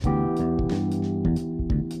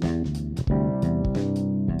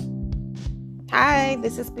Hi,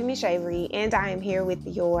 this is Bimi Shavery, and I am here with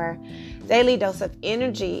your daily dose of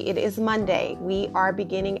energy. It is Monday. We are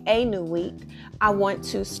beginning a new week. I want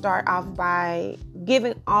to start off by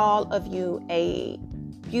giving all of you a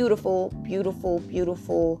beautiful, beautiful,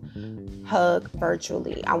 beautiful hug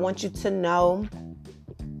virtually. I want you to know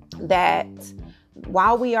that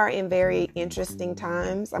while we are in very interesting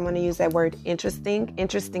times, I'm going to use that word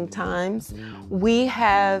interesting times, we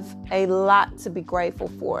have a lot to be grateful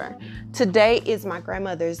for. Today is my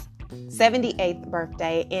grandmother's 78th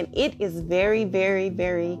birthday, and it is very, very,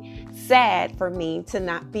 very sad for me to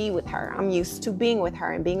not be with her. I'm used to being with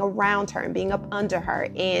her and being around her and being up under her.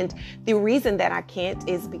 And the reason that I can't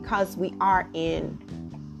is because we are in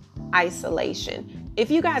isolation. If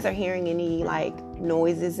you guys are hearing any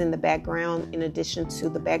noises in the background, in addition to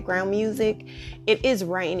the background music, it is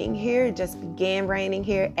raining here. It just began raining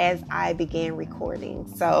here as I began recording.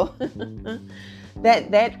 So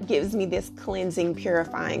that gives me this cleansing,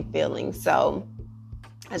 purifying feeling. So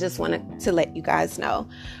I just wanted to let you guys know.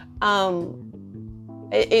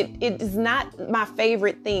 It is not my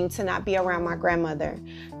favorite thing to not be around my grandmother.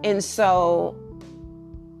 And so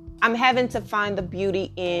I'm having to find the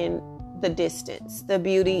beauty in the distance, the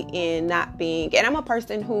beauty in not being, and I'm a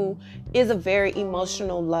person who is a very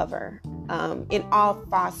emotional lover in all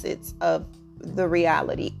facets of the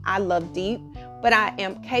reality. I love deep, but I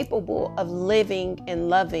am capable of living and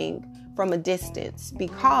loving from a distance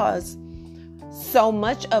because so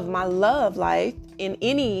much of my love life in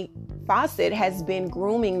any facet has been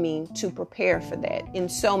grooming me to prepare for that in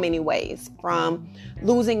so many ways, from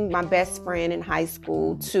losing my best friend in high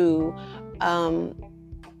school to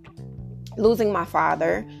losing my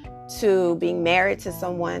father, to being married to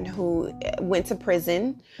someone who went to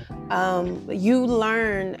prison. You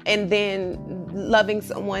learn, and then loving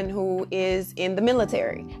someone who is in the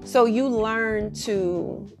military. So you learn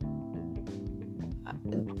to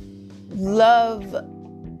love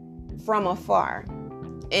from afar.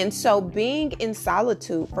 And so being in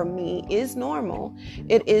solitude for me is normal.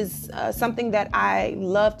 It is something that I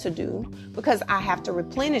love to do because I have to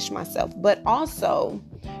replenish myself, but also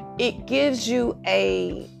it gives you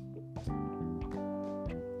a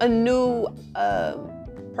new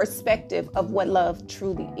perspective of what love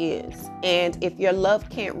truly is. And if your love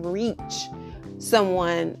can't reach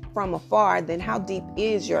someone from afar, then how deep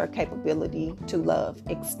is your capability to love,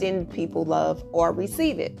 extend people love, or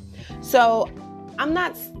receive it? So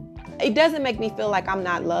it doesn't make me feel like I'm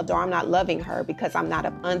not loved or I'm not loving her because I'm not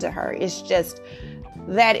up under her. It's just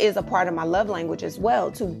that is a part of my love language as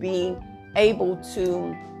well, to be able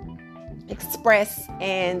to express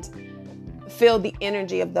and feel the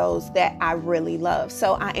energy of those that I really love.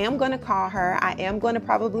 So I am going to call her. I am going to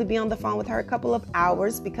probably be on the phone with her a couple of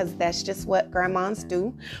hours because that's just what grandmas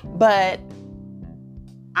do. But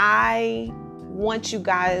I want you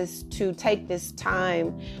guys to take this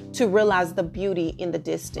time to realize the beauty in the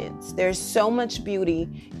distance. There's so much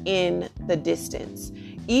beauty in the distance.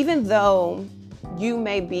 Even though you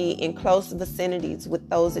may be in close vicinities with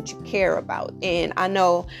those that you care about. And I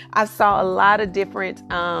know I saw a lot of different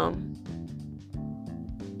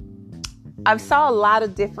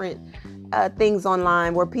things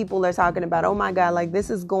online where people are talking about, oh my God, this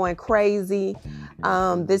is going crazy.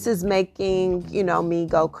 This is making, me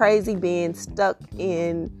go crazy, being stuck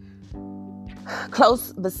in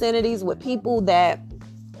close vicinities with people that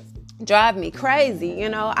drive me crazy.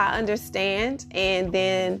 I understand. And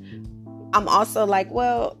then I'm also like,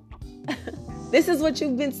 well, this is what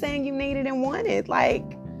you've been saying you needed and wanted.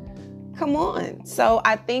 Come on. So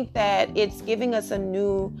I think that it's giving us a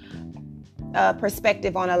new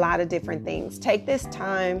perspective on a lot of different things. Take this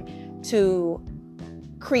time to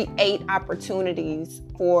create opportunities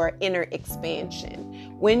for inner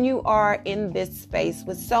expansion. When you are in this space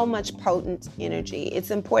with so much potent energy,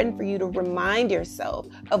 it's important for you to remind yourself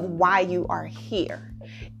of why you are here.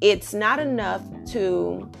 It's not enough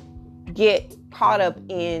to get caught up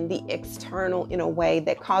in the external in a way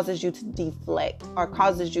that causes you to deflect or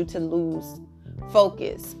causes you to lose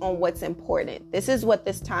focus on what's important. This is what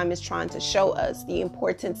this time is trying to show us: the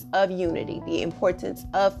importance of unity, the importance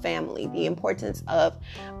of family, the importance of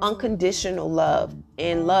unconditional love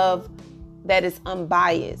and love that is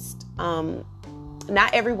unbiased.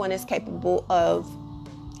 Not everyone is capable of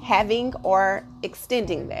having or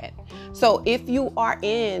extending that. So if you are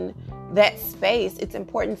in that space, it's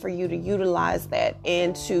important for you to utilize that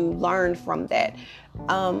and to learn from that.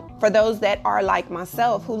 For those that are like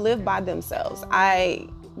myself, who live by themselves, I,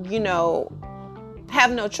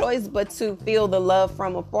 have no choice but to feel the love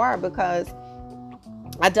from afar because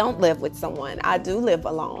I don't live with someone. I do live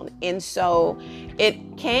alone. And so it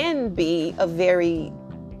can be a very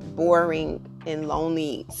boring and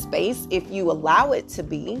lonely space if you allow it to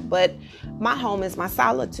be. But my home is my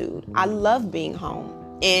solitude. I love being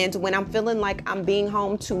home. And when I'm feeling like I'm being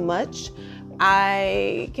home too much,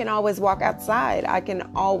 I can always walk outside. I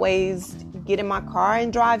can always get in my car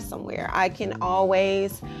and drive somewhere. I can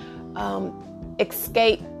always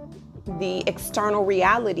escape the external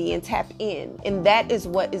reality and tap in. And that is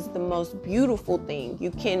what is the most beautiful thing. You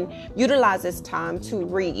can utilize this time to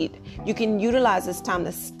read. You can utilize this time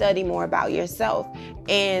to study more about yourself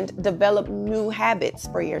and develop new habits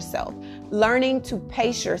for yourself. Learning to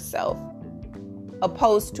pace yourself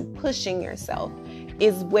opposed to pushing yourself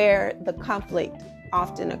is where the conflict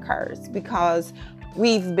often occurs, because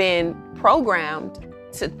we've been programmed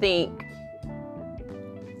to think,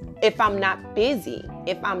 if I'm not busy,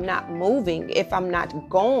 if I'm not moving, if I'm not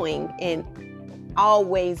going and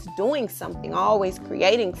always doing something, always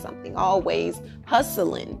creating something, always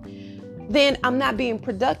hustling, then I'm not being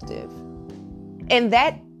productive. And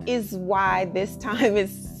that is why this time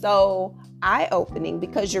is so eye-opening,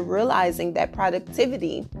 because you're realizing that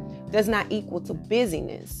productivity does not equal to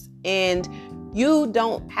busyness. And you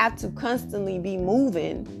don't have to constantly be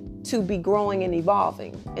moving to be growing and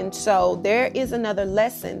evolving. And so there is another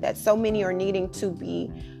lesson that so many are needing to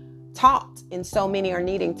be taught, and so many are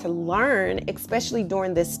needing to learn, especially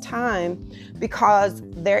during this time, because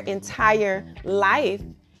their entire life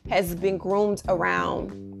has been groomed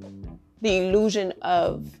around the illusion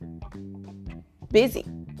of busy,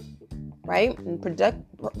 right? And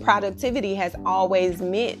productivity has always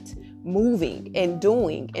meant moving and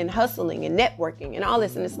doing and hustling and networking and all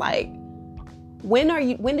this. And it's like, when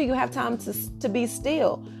do you have time to be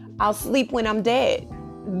still? I'll sleep when I'm dead.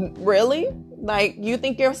 Really? Like, you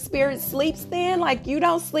think your spirit sleeps then? Like, you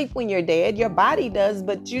don't sleep when you're dead. Your body does,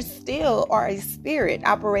 but you still are a spirit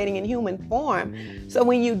operating in human form. So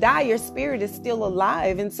when you die, your spirit is still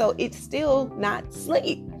alive. And so it's still not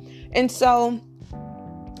sleep. And so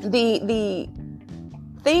the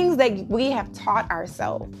things that we have taught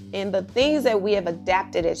ourselves and the things that we have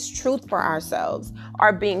adapted as truth for ourselves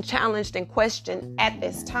are being challenged and questioned at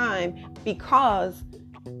this time, because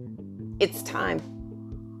it's time.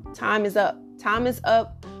 Time is up. Time is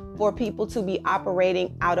up for people to be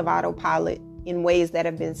operating out of autopilot in ways that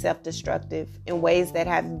have been self-destructive, in ways that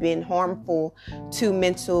have been harmful to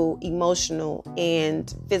mental, emotional,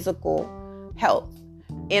 and physical health,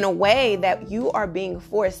 in a way that you are being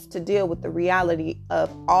forced to deal with the reality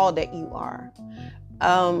of all that you are.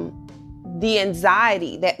 The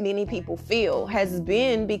anxiety that many people feel has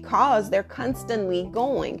been because they're constantly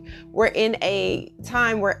going. We're in a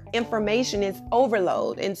time where information is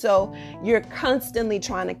overload. And so you're constantly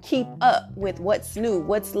trying to keep up with what's new,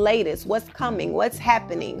 what's latest, what's coming, what's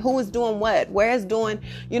happening, who is doing what, where is doing,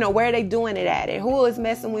 where are they doing it at, and who is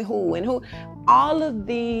messing with who, and who. All of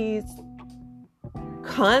these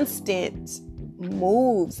constant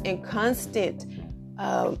moves and constant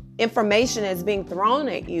information that's being thrown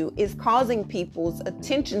at you is causing people's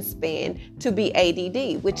attention span to be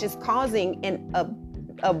ADD, which is causing an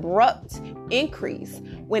abrupt increase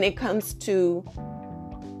when it comes to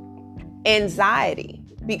anxiety,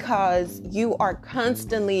 because you are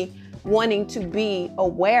constantly wanting to be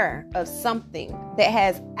aware of something that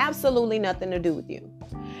has absolutely nothing to do with you.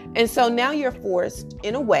 And so now you're forced,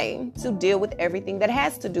 in a way, to deal with everything that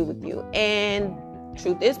has to do with you. And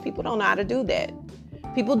truth is, people don't know how to do that.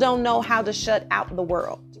 People don't know how to shut out the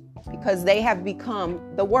world, because they have become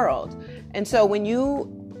the world. And so when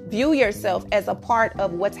you view yourself as a part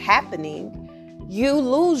of what's happening, you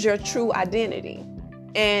lose your true identity.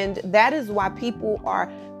 And that is why people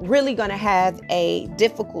are really going to have a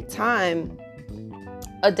difficult time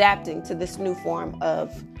adapting to this new form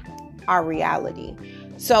of our reality.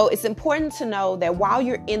 So it's important to know that while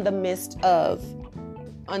you're in the midst of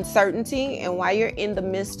uncertainty and while you're in the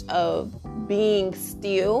midst of being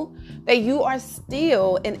still, that you are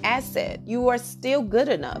still an asset. You are still good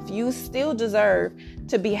enough. You still deserve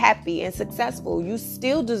to be happy and successful. You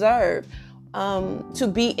still deserve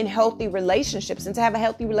to be in healthy relationships and to have a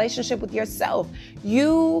healthy relationship with yourself.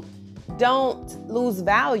 You don't lose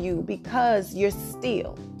value because you're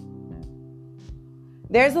still.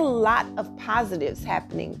 There's a lot of positives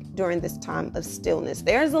happening during this time of stillness.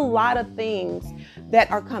 There's a lot of things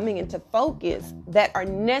that are coming into focus that are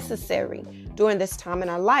necessary during this time in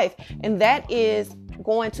our life. And that is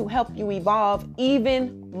going to help you evolve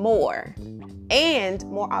even more and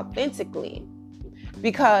more authentically.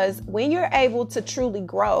 Because when you're able to truly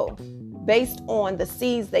grow based on the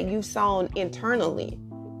seeds that you've sown internally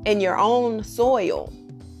in your own soil,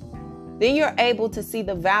 then you're able to see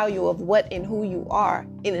the value of what and who you are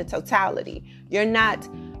in a totality. You're not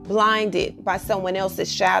blinded by someone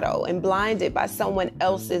else's shadow and blinded by someone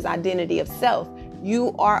else's identity of self.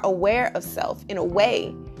 You are aware of self in a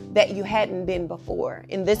way that you hadn't been before.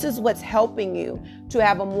 And this is what's helping you to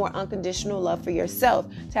have a more unconditional love for yourself,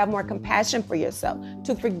 to have more compassion for yourself,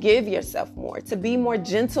 to forgive yourself more, to be more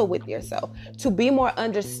gentle with yourself, to be more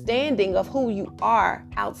understanding of who you are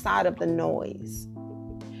outside of the noise.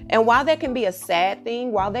 And while that can be a sad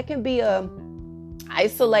thing, while that can be a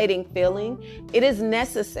isolating feeling, it is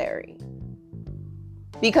necessary,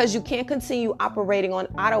 because you can't continue operating on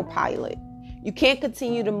autopilot. You can't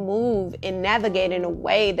continue to move and navigate in a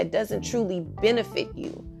way that doesn't truly benefit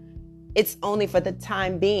you. It's only for the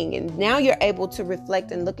time being. And now you're able to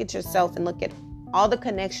reflect and look at yourself and look at all the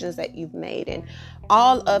connections that you've made and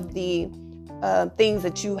all of the things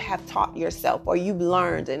that you have taught yourself or you've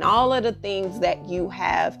learned, and all of the things that you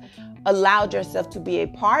have allowed yourself to be a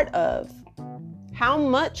part of. How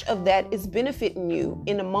much of that is benefiting you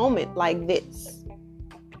in a moment like this?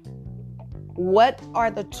 What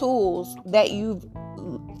are the tools that you've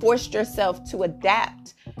forced yourself to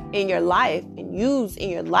adapt in your life and use in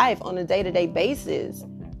your life on a day-to-day basis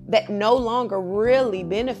that no longer really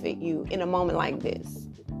benefit you in a moment like this?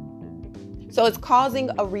 So it's causing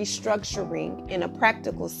a restructuring in a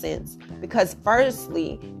practical sense, because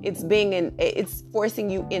firstly, it's forcing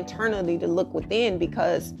you internally to look within,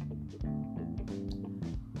 because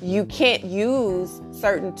you can't use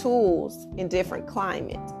certain tools in different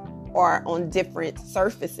climates or on different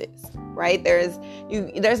surfaces, right? There's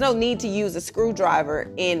no need to use a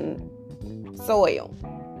screwdriver in soil.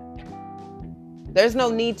 There's no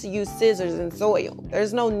need to use scissors in soil.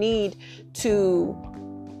 There's no need to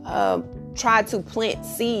try to plant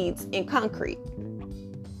seeds in concrete.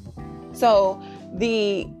 So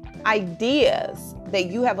the ideas that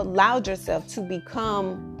you have allowed yourself to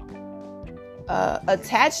become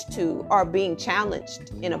attached to are being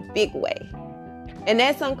challenged in a big way. And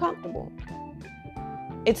that's uncomfortable.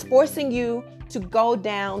 It's forcing you to go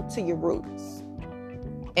down to your roots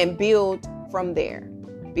and build from there,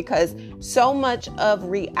 because so much of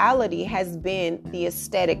reality has been the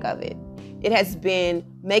aesthetic of it. It has been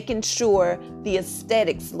making sure the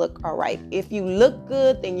aesthetics look all right. If you look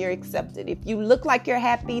good, then you're accepted. If you look like you're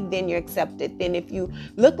happy, then you're accepted. Then if you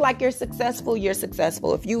look like you're successful, you're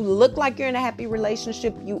successful. If you look like you're in a happy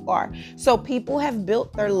relationship, you are. So people have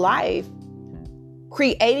built their life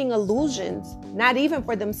creating illusions, not even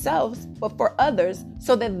for themselves, but for others,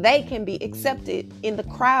 so that they can be accepted in the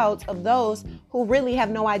crowds of those who really have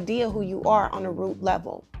no idea who you are on a root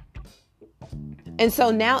level. And so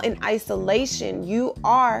now in isolation, you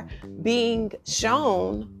are being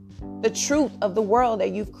shown the truth of the world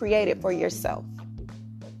that you've created for yourself.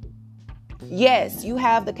 Yes, you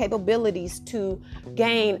have the capabilities to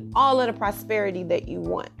gain all of the prosperity that you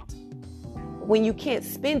want. When you can't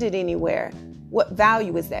spend it anywhere, what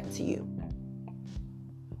value is that to you?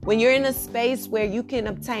 When you're in a space where you can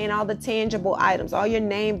obtain all the tangible items, all your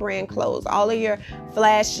name brand clothes, all of your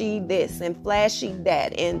flashy this and flashy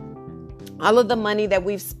that, and all of the money that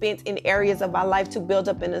we've spent in areas of our life to build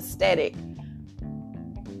up an aesthetic,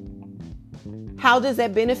 how does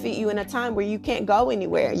that benefit you in a time where you can't go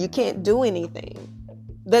anywhere? You can't do anything?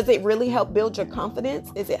 Does it really help build your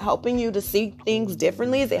confidence? Is it helping you to see things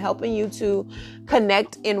differently? Is it helping you to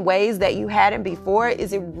connect in ways that you hadn't before?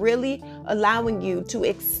 Is it really allowing you to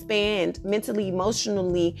expand mentally,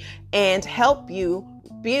 emotionally, and help you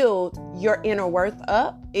build your inner worth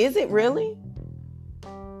up? Is it really?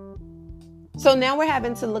 So now we're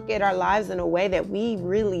having to look at our lives in a way that we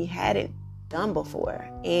really hadn't done before.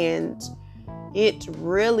 And it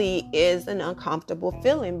really is an uncomfortable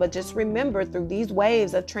feeling. But just remember, through these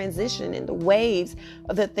waves of transition and the waves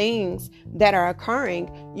of the things that are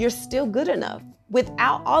occurring, you're still good enough.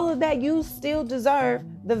 Without all of that, you still deserve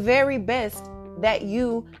the very best that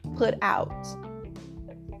you put out.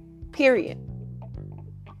 Period.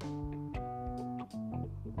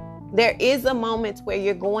 There is a moment where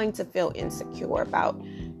you're going to feel insecure about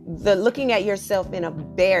looking at yourself in a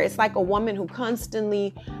mirror. It's like a woman who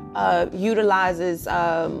constantly utilizes,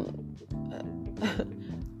 I'm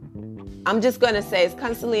just going to say, it's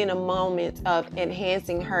constantly in a moment of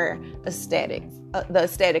enhancing her aesthetics, the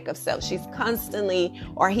aesthetic of self. She's constantly,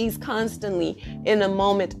 or he's constantly in a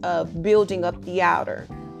moment of building up the outer.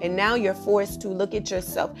 And now you're forced to look at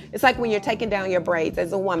yourself. It's like when you're taking down your braids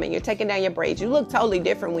as a woman. You're taking down your braids. You look totally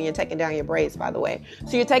different when you're taking down your braids, by the way.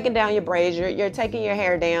 So you're taking down your braids. You're taking your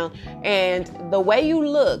hair down. And the way you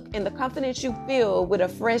look and the confidence you feel with a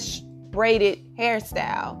fresh braided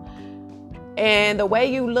hairstyle, and the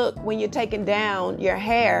way you look when you're taking down your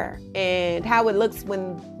hair and how it looks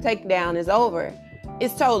when takedown is over,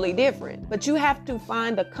 It's totally different. But you have to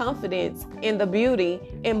find the confidence in the beauty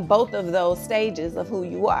in both of those stages of who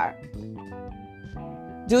you are.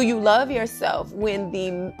 Do you love yourself when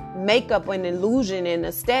the makeup and illusion and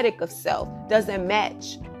aesthetic of self doesn't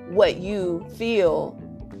match what you feel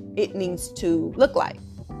it needs to look like?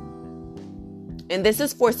 And this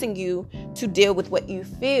is forcing you to deal with what you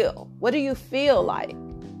feel. What do you feel like?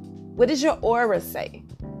 What does your aura say?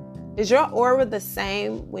 Is your aura the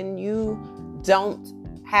same when you don't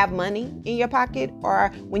have money in your pocket,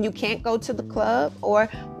 or when you can't go to the club, or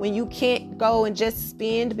when you can't go and just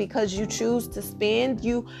spend because you choose to spend?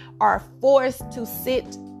 You are forced to sit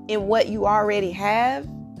in what you already have.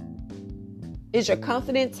 Is your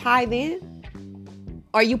confidence high then?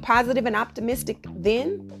 Are you positive and optimistic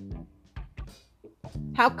then?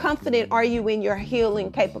 How confident are you in your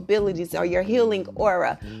healing capabilities or your healing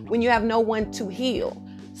aura when you have no one to heal?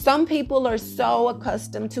 Some people are so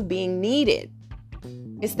accustomed to being needed.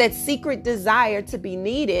 It's that secret desire to be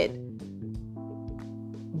needed,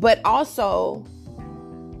 but also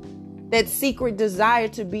that secret desire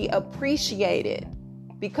to be appreciated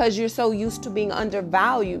because you're so used to being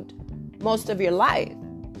undervalued most of your life.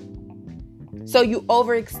 So you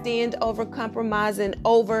overextend, overcompromise, and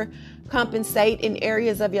overcompensate in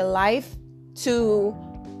areas of your life to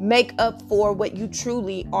make up for what you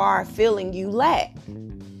truly are feeling you lack,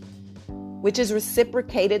 which is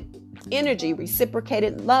reciprocated energy,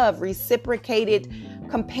 reciprocated love, reciprocated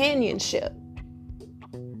companionship.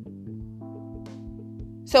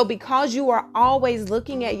 So because you are always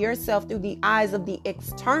looking at yourself through the eyes of the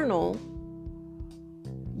external,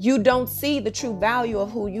 you don't see the true value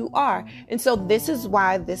of who you are. And so this is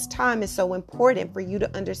why this time is so important for you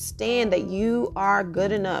to understand that you are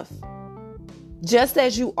good enough. Just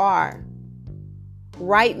as you are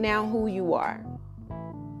right now, who you are.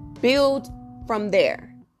 Build from there.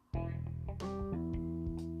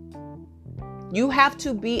 You have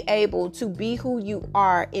to be able to be who you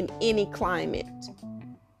are in any climate,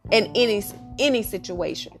 in any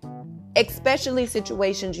situation, especially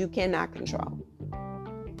situations you cannot control.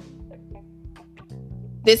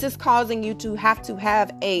 This is causing you to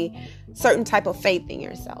have a certain type of faith in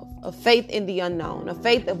yourself, a faith in the unknown, a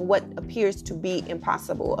faith of what appears to be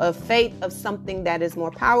impossible, a faith of something that is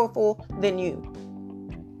more powerful than you.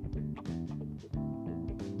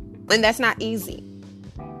 And that's not easy.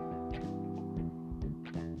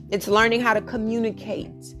 It's learning how to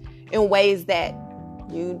communicate in ways that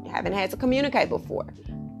you haven't had to communicate before.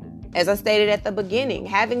 As I stated at the beginning,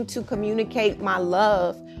 having to communicate my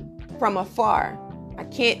love from afar. I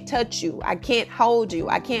can't touch you. I can't hold you.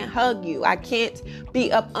 I can't hug you. I can't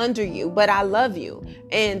be up under you, but I love you.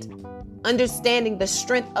 And understanding the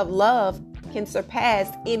strength of love can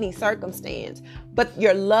surpass any circumstance. But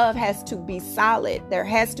your love has to be solid. There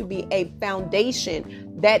has to be a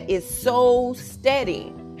foundation that is so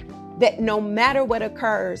steady that no matter what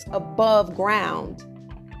occurs above ground,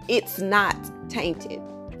 it's not tainted.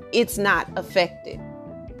 It's not affected.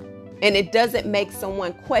 And it doesn't make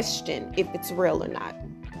someone question if it's real or not.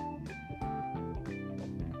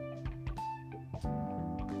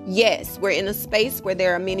 Yes, we're in a space where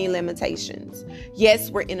there are many limitations. Yes,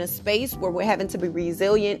 we're in a space where we're having to be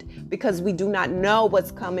resilient because we do not know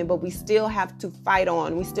what's coming, but we still have to fight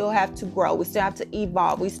on. We still have to grow. We still have to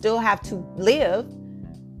evolve. We still have to live.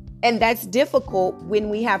 And that's difficult when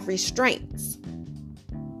we have restraints.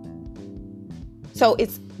 So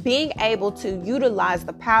it's being able to utilize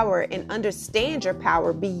the power and understand your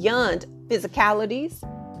power beyond physicalities,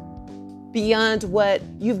 beyond what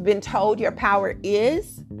you've been told your power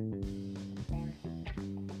is.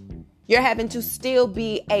 You're having to still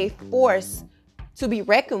be a force to be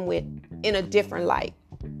reckoned with in a different light.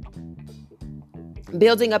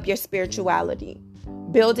 Building up your spirituality,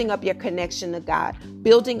 building up your connection to God,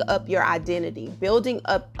 building up your identity, building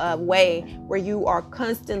up a way where you are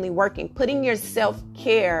constantly working, putting your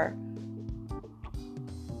self-care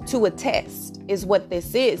to a test is what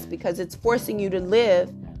this is, because it's forcing you to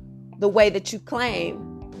live the way that you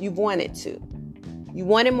claim you've wanted to. You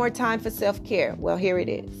wanted more time for self-care. Well, here it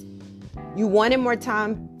is. You wanted more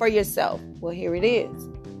time for yourself. Well, here it is.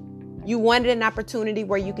 You wanted an opportunity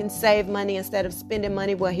where you can save money instead of spending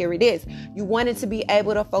money. Well, here it is. You wanted to be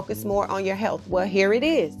able to focus more on your health. Well, here it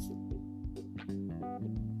is.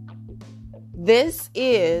 This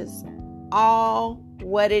is all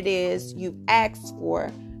what it is you've asked for,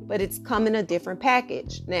 but it's come in a different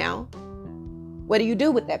package. Now, what do you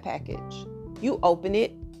do with that package? You open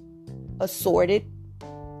it, assort it,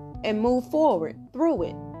 and move forward through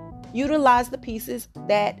it. Utilize the pieces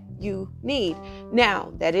that you need.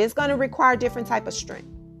 Now, that is going to require different type of strength.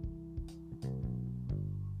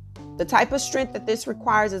 The type of strength that this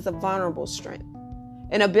requires is a vulnerable strength,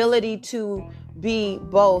 an ability to be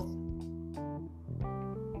both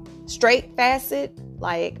straight facet,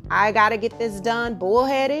 like I gotta get this done,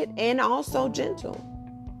 bullheaded, and also gentle,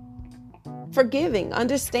 forgiving,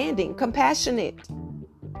 understanding, compassionate.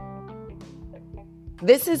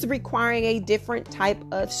 This is requiring a different type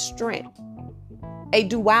of strength, a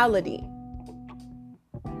duality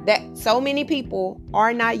that so many people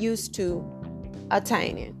are not used to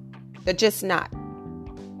attaining. They're just not.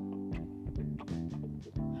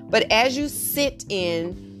 But as you sit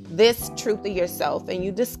in this truth of yourself and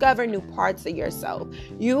you discover new parts of yourself,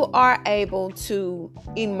 you are able to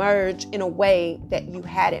emerge in a way that you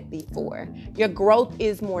hadn't before. Your growth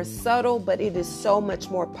is more subtle, but it is so much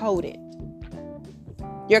more potent.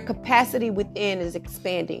 Your capacity within is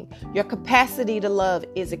expanding. Your capacity to love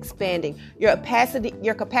is expanding. Your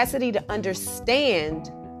capacity to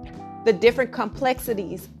understand the different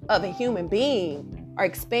complexities of a human being are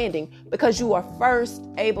expanding because you are first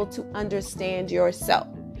able to understand yourself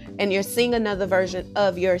and you're seeing another version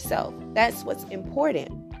of yourself. That's what's important.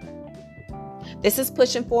 This is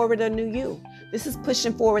pushing forward a new you. This is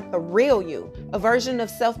pushing forward the real you, a version of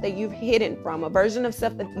self that you've hidden from, a version of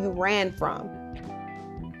self that you ran from.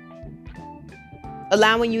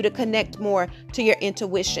 Allowing you to connect more to your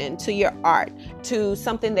intuition, to your art, to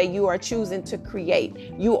something that you are choosing to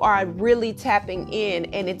create. You are really tapping in,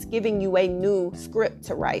 and it's giving you a new script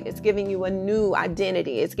to write. It's giving you a new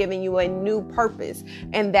identity. It's giving you a new purpose.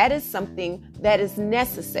 And that is something that is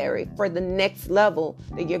necessary for the next level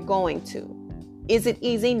that you're going to. Is it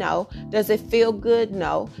easy? No. Does it feel good?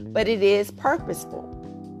 No. But it is purposeful.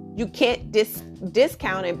 You can't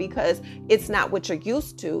discount it because it's not what you're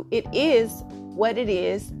used to. It is what it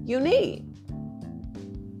is you need.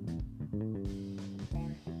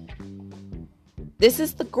 This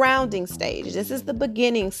is the grounding stage. This is the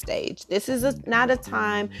beginning stage. This is not a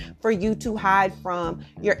time for you to hide from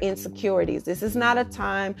your insecurities. This is not a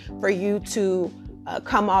time for you to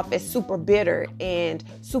come off as super bitter and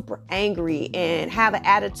super angry and have an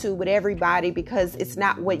attitude with everybody because it's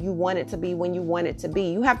not what you want it to be when you want it to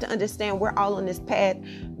be. You have to understand we're all on this path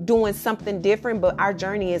doing something different, but our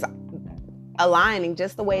journey is aligning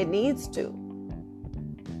just the way it needs to.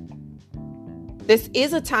 This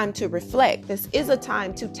is a time to reflect. This is a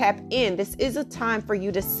time to tap in. This is a time for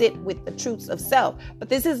you to sit with the truths of self. But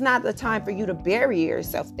this is not the time for you to bury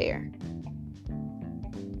yourself there.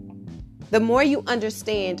 The more you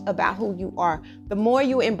understand about who you are, the more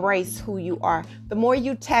you embrace who you are, the more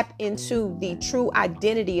you tap into the true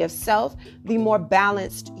identity of self, the more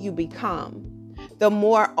balanced you become. The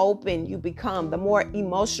more open you become, the more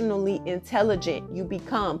emotionally intelligent you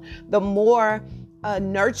become, the more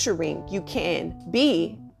nurturing you can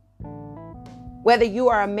be. Whether you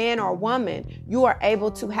are a man or a woman, you are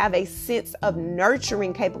able to have a sense of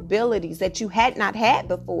nurturing capabilities that you had not had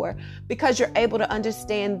before because you're able to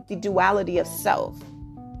understand the duality of self.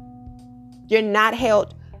 You're not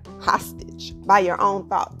held hostage by your own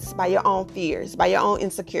thoughts, by your own fears, by your own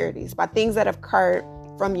insecurities, by things that have occurred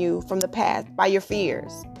from you from the past, by your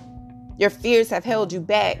fears. Your fears have held you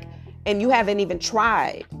back and you haven't even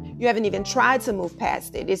tried. You haven't even tried to move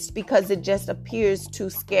past it. It's because it just appears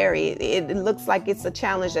too scary. It looks like it's a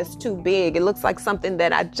challenge that's too big. It looks like something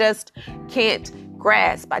that I just can't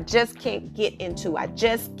grasp. I just can't get into. I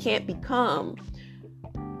just can't become.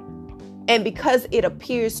 And because it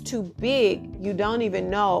appears too big, you don't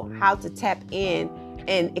even know how to tap in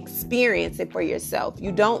and experience it for yourself.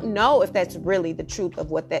 You don't know if that's really the truth of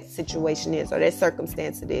what that situation is or that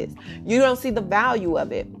circumstance it is. You don't see the value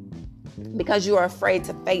of it because you are afraid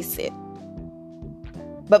to face it.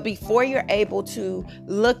 But before you're able to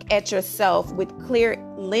look at yourself with clear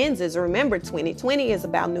lenses, remember 2020 is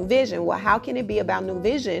about new vision. Well, how can it be about new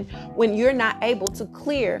vision when you're not able to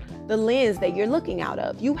clear the lens that you're looking out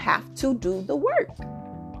of? You have to do the work.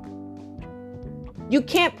 You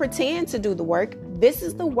can't pretend to do the work. This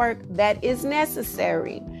is the work that is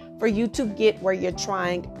necessary for you to get where you're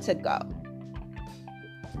trying to go.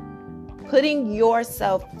 Putting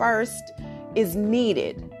yourself first is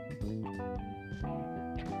needed.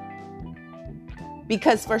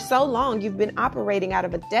 Because for so long, you've been operating out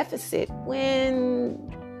of a deficit when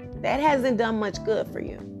that hasn't done much good for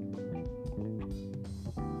you.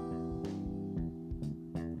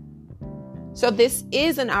 So this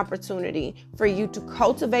is an opportunity for you to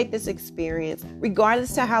cultivate this experience,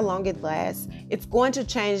 regardless to how long it lasts. It's going to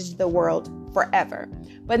change the world forever,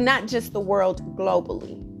 but not just the world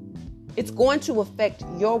globally. It's going to affect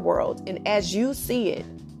your world and as you see it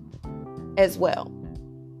as well.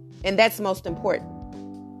 And that's most important.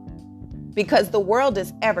 because the world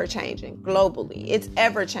is ever changing globally. It's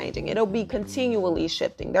ever changing. It'll be continually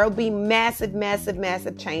shifting. There'll be massive, massive,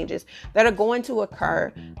 massive changes that are going to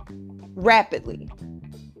occur rapidly.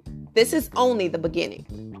 This is only the beginning.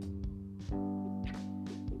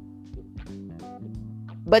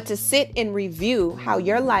 But to sit and review how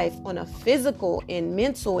your life on a physical and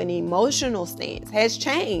mental and emotional stance has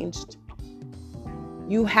changed,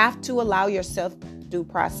 you have to allow yourself due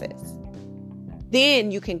process.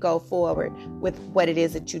 Then you can go forward with what it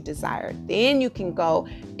is that you desire. Then you can go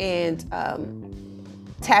and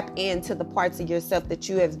tap into the parts of yourself that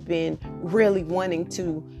you have been really wanting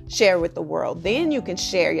to share with the world. Then you can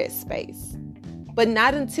share your space. But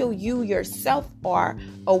not until you yourself are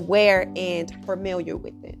aware and familiar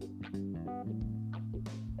with it.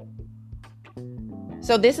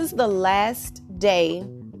 So this is the last day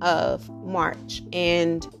of March,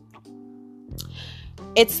 and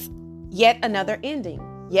it's yet another ending,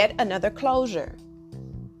 yet another closure.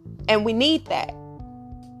 And we need that.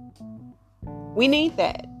 We need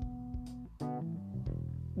that.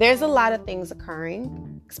 There's a lot of things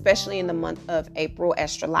occurring, especially in the month of April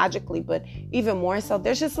astrologically, but even more so,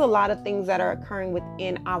 there's just a lot of things that are occurring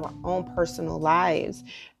within our own personal lives.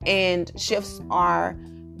 And shifts are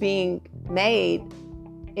being made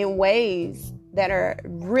in ways that are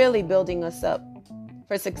really building us up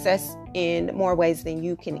for success in more ways than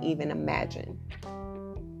you can even imagine.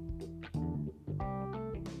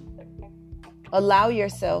 Allow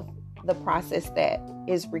yourself the process that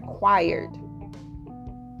is required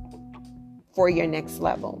for your next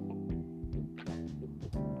level.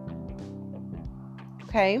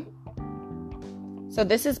 Okay? So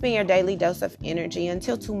this has been your daily dose of energy.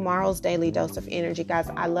 Until tomorrow's daily dose of energy, guys,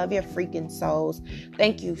 I love your freaking souls.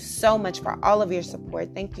 Thank you so much for all of your support.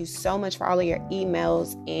 Thank you so much for all of your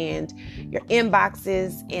emails and your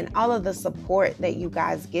inboxes and all of the support that you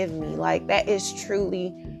guys give me. Like, that is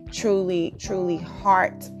truly, truly, truly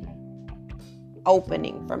heart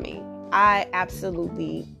opening for me. I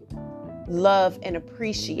absolutely love and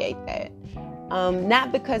appreciate that.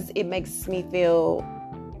 Not because it makes me feel,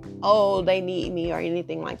 oh, they need me or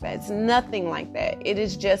anything like that. It's nothing like that. It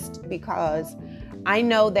is just because I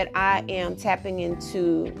know that I am tapping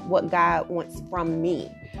into what God wants from me.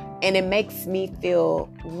 And it makes me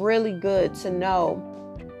feel really good to know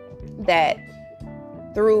that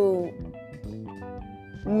through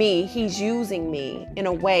me, He's using me in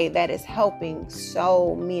a way that is helping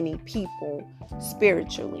so many people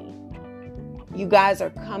spiritually. You guys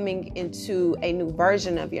are coming into a new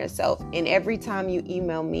version of yourself. And every time you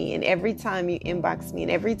email me, and every time you inbox me,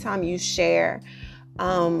 and every time you share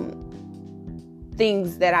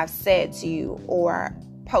things that I've said to you, or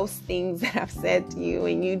post things that I've said to you,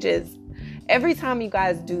 and every time you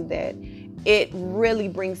guys do that, it really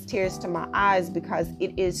brings tears to my eyes, because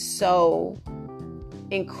it is so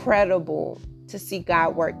incredible to see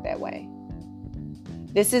God work that way.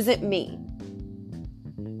 This isn't me.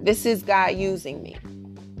 This is God using me.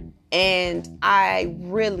 And I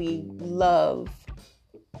really love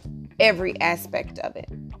every aspect of it.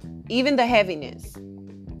 Even the heaviness.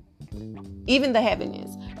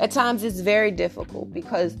 At times it's very difficult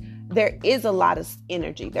because there is a lot of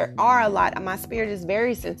energy. My spirit is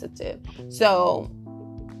very sensitive. So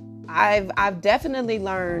I've definitely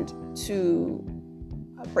learned to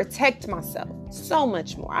protect myself so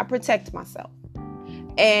much more. I protect myself.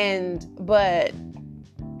 But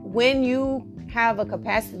when you have a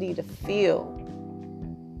capacity to feel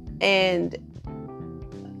and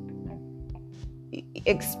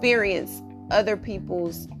experience other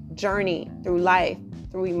people's journey through life,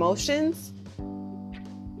 through emotions,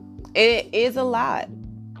 it is a lot.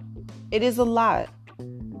 It is a lot.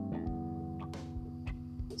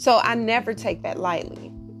 So I never take that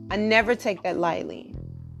lightly. And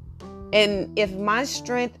if my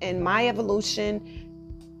strength and my evolution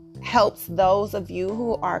helps those of you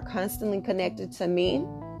who are constantly connected to me,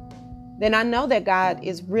 then I know that God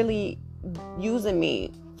is really using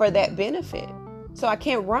me for that benefit. So I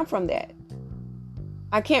can't run from that.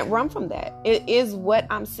 It is what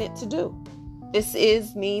I'm sent to do. This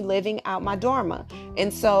is me living out my Dharma.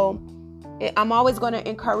 And so I'm always going to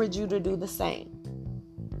encourage you to do the same.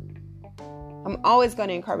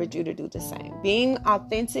 Being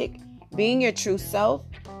authentic, being your true self,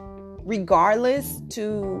 regardless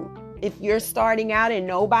to if you're starting out and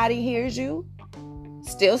nobody hears you,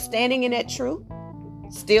 still standing in that truth,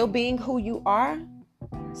 still being who you are,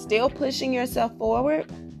 still pushing yourself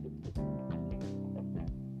forward.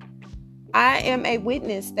 I am a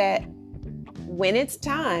witness that when it's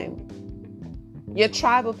time, your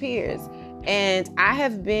tribe appears. And I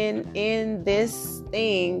have been in this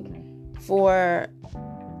thing for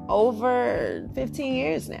over 15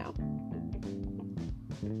 years now.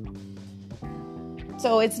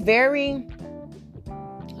 So it's very,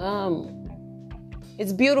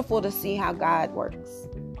 it's beautiful to see how God works.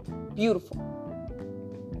 Beautiful.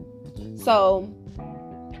 So,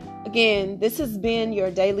 again, this has been your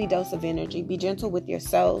daily dose of energy. Be gentle with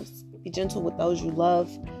yourselves. Be gentle with those you love.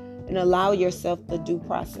 And allow yourself the due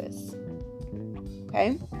process.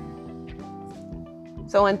 Okay?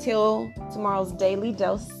 So until tomorrow's daily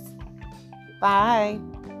dose, bye.